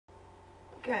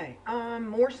Okay,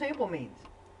 more sample means.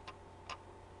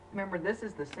 Remember, this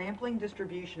is the sampling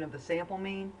distribution of the sample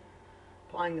mean,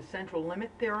 applying the Central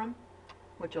Limit Theorem,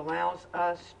 which allows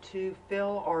us to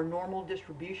fill our normal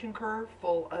distribution curve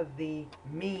full of the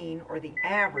mean or the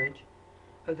average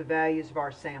of the values of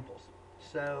our samples.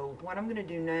 So what I'm going to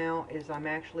do now is I'm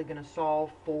actually going to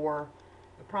solve for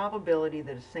the probability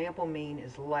that a sample mean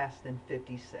is less than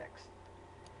 56.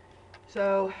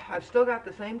 So I've still got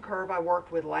the same curve I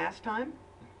worked with last time,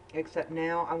 except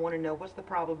now I want to know what's the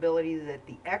probability that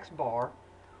the x bar,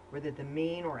 or that the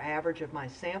mean or average of my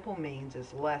sample means,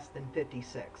 is less than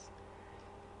 56.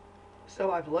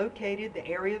 So I've located the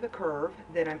area of the curve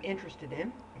that I'm interested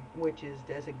in, which is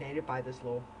designated by this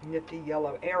little nifty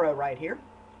yellow arrow right here.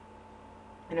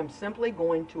 And I'm simply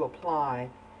going to apply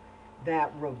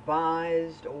that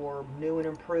revised or new and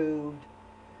improved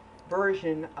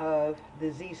version of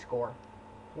the z-score,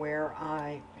 where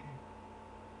I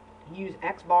use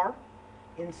x bar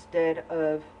instead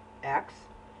of x,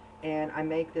 and I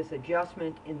make this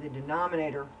adjustment in the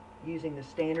denominator using the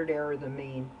standard error of the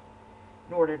mean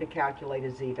in order to calculate a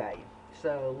z-value.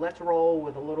 So let's roll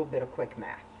with a little bit of quick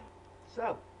math.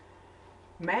 So,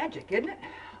 magic, isn't it?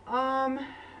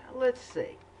 Let's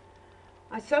see.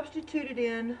 I substituted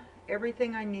in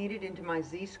everything I needed into my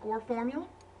z-score formula,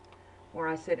 where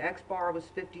I said x bar was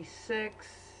 56,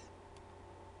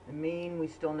 the mean we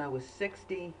still know was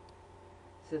 60.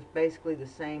 This is basically the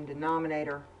same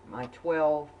denominator. My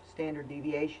 12 standard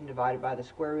deviation divided by the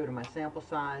square root of my sample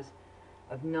size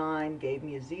of 9 gave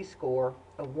me a z-score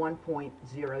of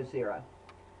 1.00.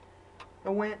 I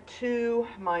went to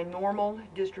my normal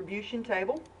distribution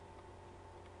table.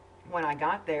 When I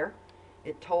got there,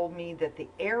 it told me that the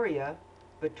area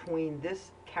between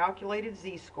this calculated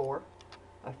z-score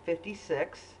of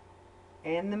 56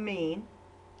 and the mean,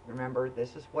 remember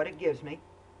this is what it gives me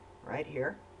right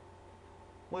here,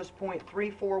 was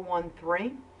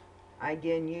 0.3413. I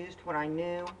again used what I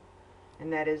knew,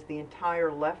 and that is the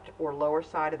entire left or lower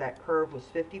side of that curve was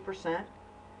 50%.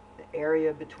 The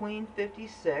area between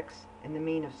 56 and the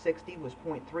mean of 60 was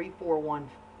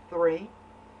 0.3413.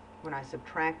 When I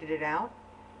subtracted it out,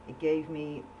 it gave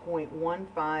me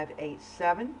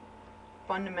 0.1587.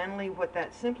 Fundamentally, what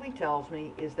that simply tells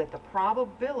me is that the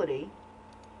probability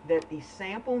that the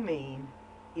sample mean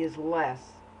is less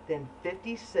than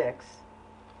 56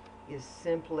 is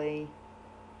simply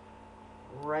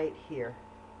right here.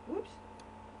 Whoops.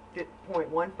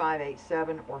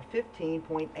 0.1587 or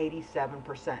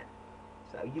 15.87%.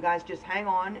 So you guys just hang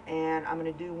on, and I'm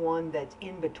going to do one that's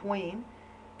in between,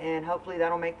 and hopefully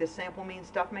that'll make this sample mean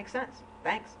stuff make sense.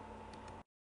 Thanks.